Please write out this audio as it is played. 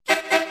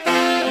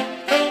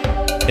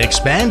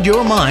Expand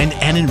your mind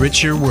and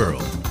enrich your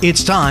world.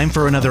 It's time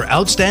for another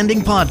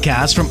outstanding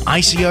podcast from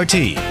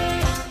ICRT.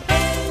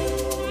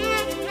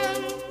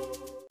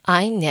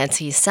 I'm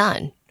Nancy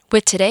Sun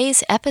with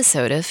today's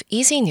episode of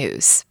Easy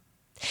News.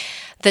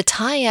 The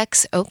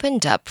Tai-Ex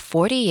opened up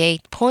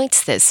 48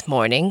 points this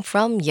morning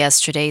from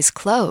yesterday's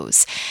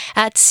close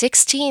at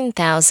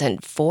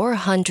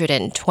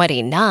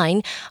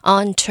 16,429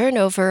 on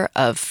turnover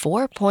of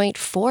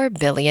 4.4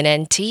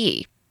 billion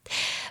NT.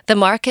 The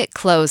market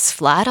closed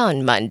flat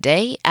on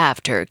Monday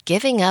after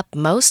giving up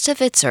most of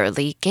its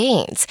early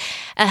gains,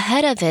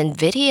 ahead of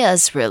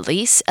Nvidia's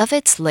release of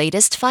its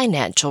latest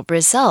financial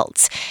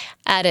results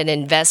at an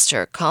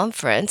investor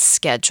conference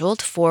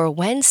scheduled for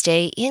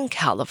Wednesday in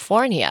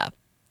California.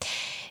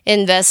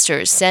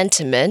 Investor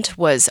sentiment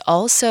was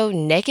also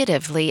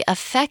negatively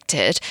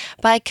affected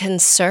by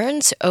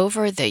concerns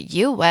over the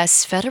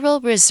U.S. Federal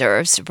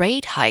Reserve's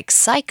rate hike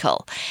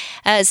cycle,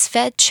 as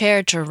Fed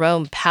Chair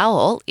Jerome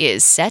Powell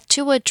is set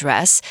to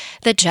address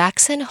the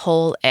Jackson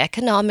Hole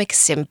Economic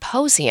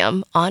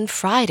Symposium on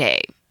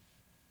Friday.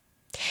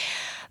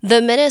 The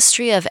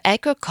Ministry of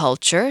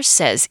Agriculture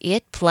says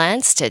it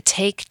plans to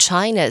take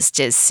China's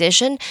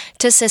decision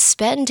to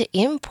suspend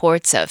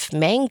imports of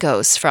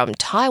mangoes from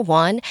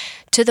Taiwan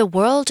to the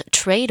World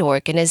Trade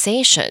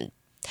Organization.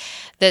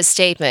 The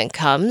statement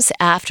comes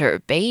after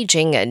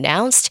Beijing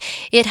announced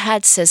it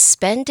had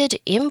suspended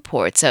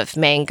imports of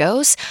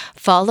mangoes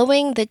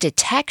following the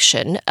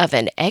detection of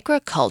an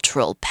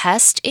agricultural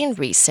pest in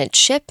recent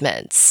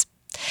shipments.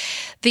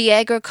 The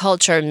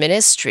Agriculture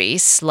Ministry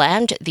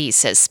slammed the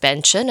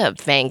suspension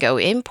of mango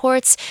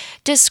imports,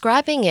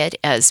 describing it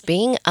as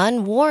being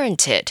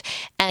unwarranted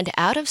and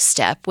out of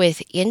step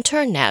with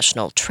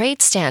international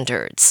trade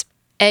standards.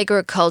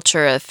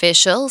 Agriculture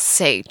officials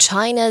say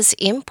China's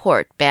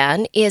import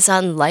ban is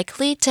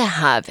unlikely to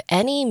have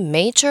any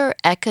major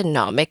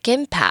economic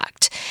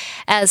impact,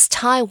 as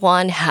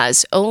Taiwan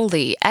has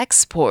only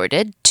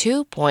exported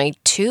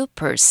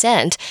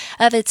 2.2%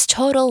 of its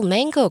total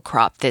mango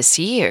crop this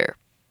year.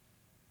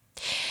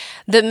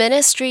 The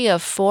Ministry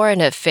of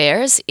Foreign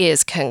Affairs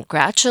is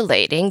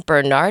congratulating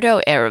Bernardo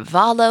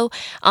Arevalo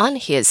on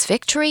his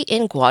victory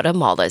in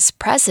Guatemala's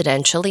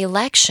presidential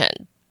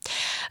election.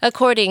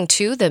 According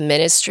to the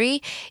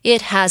ministry,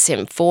 it has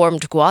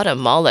informed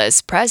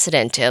Guatemala's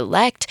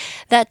president-elect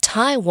that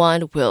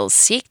Taiwan will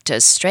seek to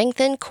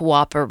strengthen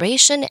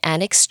cooperation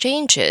and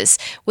exchanges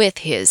with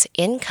his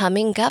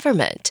incoming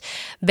government,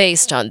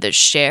 based on the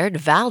shared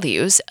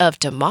values of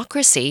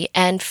democracy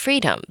and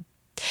freedom.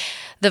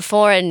 The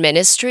Foreign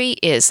Ministry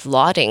is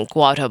lauding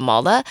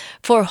Guatemala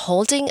for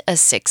holding a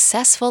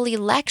successful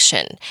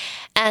election,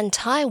 and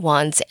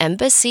Taiwan's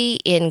embassy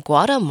in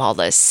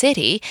Guatemala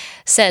City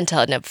sent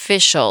an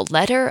official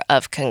letter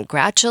of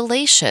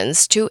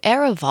congratulations to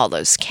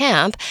Arevalo's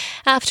camp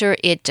after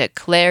it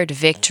declared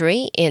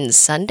victory in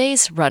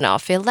Sunday's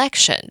runoff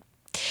election.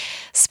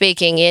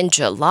 Speaking in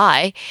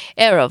July,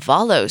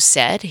 Arevalo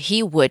said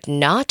he would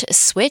not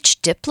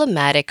switch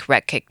diplomatic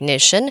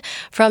recognition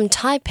from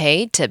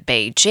Taipei to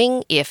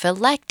Beijing if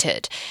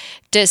elected,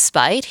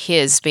 despite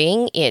his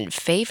being in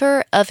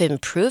favor of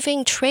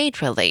improving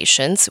trade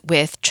relations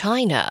with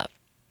China.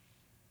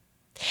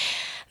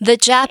 The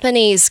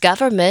Japanese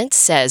government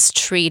says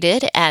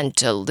treated and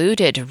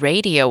diluted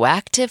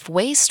radioactive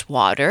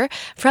wastewater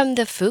from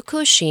the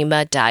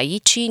Fukushima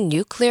Daiichi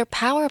nuclear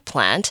power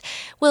plant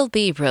will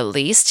be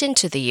released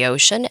into the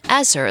ocean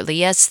as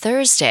early as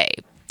Thursday.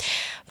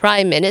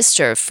 Prime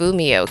Minister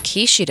Fumio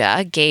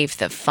Kishida gave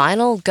the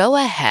final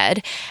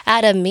go-ahead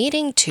at a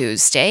meeting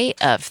Tuesday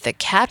of the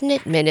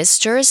cabinet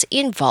ministers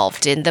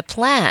involved in the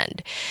plan.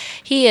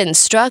 He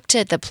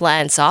instructed the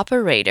plant's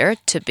operator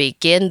to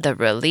begin the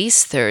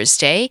release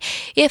Thursday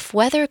if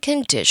weather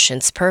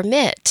conditions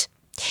permit.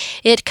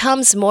 It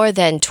comes more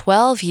than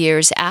 12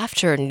 years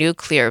after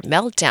nuclear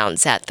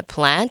meltdowns at the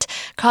plant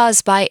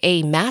caused by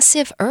a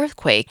massive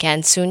earthquake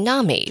and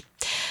tsunami.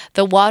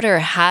 The water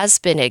has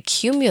been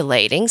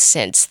accumulating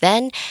since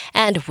then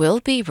and will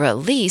be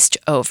released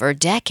over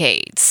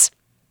decades.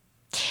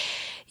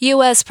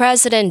 U.S.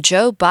 President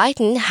Joe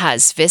Biden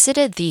has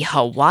visited the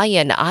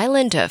Hawaiian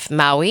island of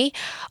Maui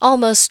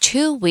almost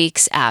 2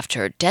 weeks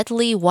after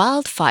deadly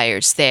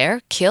wildfires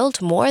there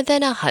killed more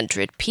than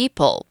 100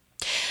 people.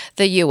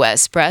 The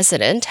U.S.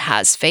 president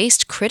has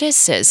faced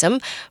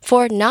criticism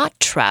for not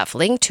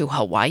traveling to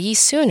Hawaii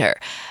sooner,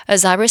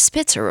 as Ira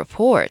Spitzer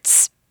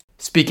reports.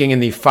 Speaking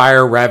in the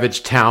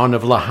fire-ravaged town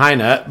of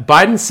Lahaina,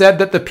 Biden said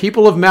that the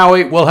people of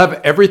Maui will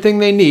have everything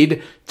they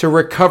need to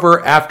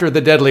recover after the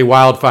deadly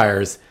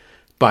wildfires.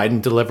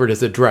 Biden delivered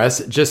his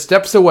address just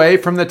steps away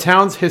from the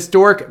town's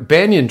historic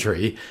banyan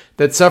tree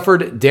that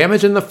suffered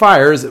damage in the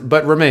fires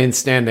but remains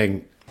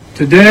standing.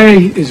 Today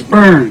is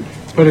burned,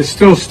 but it's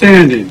still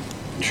standing.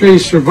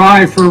 Trees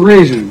survive for a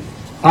reason.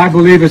 I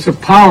believe it's a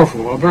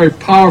very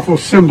powerful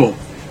symbol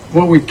of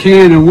what we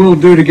can and will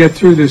do to get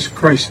through this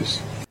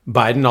crisis.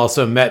 Biden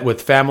also met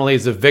with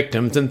families of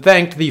victims and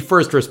thanked the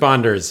first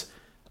responders.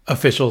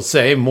 Officials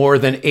say more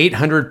than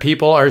 800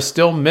 people are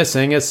still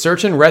missing as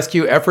search and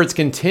rescue efforts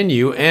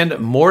continue, and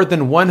more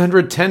than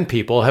 110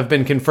 people have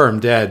been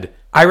confirmed dead.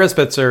 Ira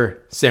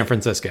Spitzer, San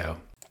Francisco.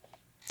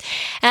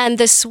 And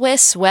the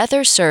Swiss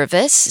Weather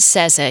Service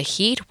says a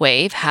heat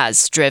wave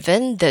has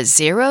driven the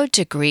 0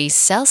 degrees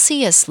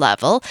Celsius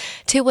level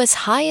to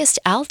its highest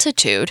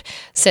altitude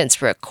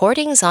since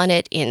recordings on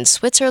it in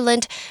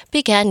Switzerland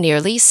began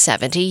nearly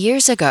 70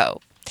 years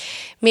ago.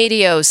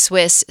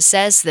 MeteoSwiss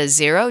says the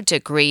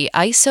 0-degree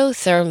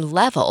isotherm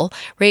level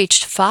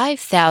reached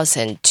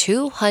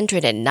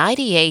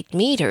 5,298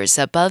 meters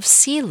above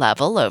sea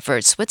level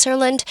over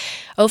Switzerland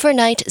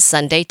overnight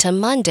Sunday to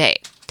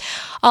Monday.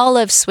 All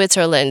of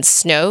Switzerland's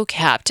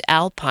snow-capped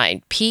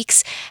alpine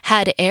peaks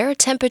had air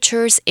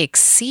temperatures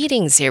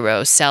exceeding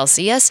 0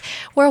 Celsius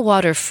where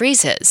water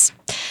freezes.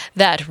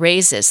 That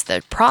raises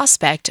the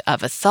prospect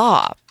of a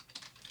thaw.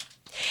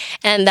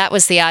 And that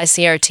was the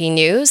ICRT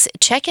News.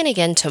 Check in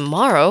again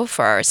tomorrow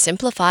for our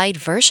simplified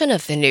version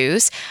of the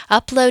news,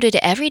 uploaded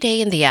every day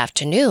in the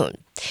afternoon.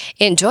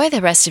 Enjoy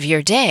the rest of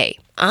your day.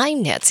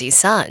 I'm Nancy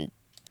Sun.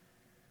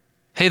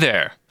 Hey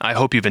there. I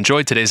hope you've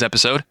enjoyed today's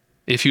episode.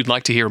 If you'd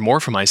like to hear more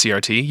from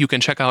ICRT, you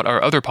can check out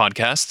our other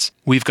podcasts.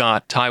 We've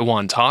got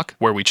Taiwan Talk,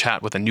 where we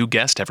chat with a new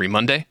guest every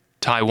Monday,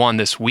 Taiwan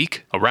This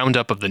Week, a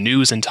roundup of the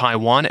news in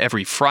Taiwan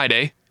every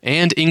Friday,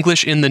 and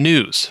English in the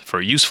News,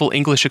 for useful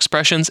English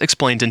expressions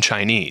explained in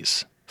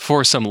Chinese.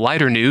 For some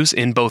lighter news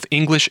in both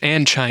English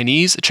and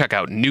Chinese, check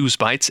out News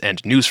Bites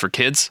and News for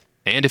Kids.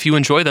 And if you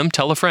enjoy them,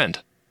 tell a friend.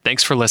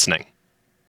 Thanks for listening.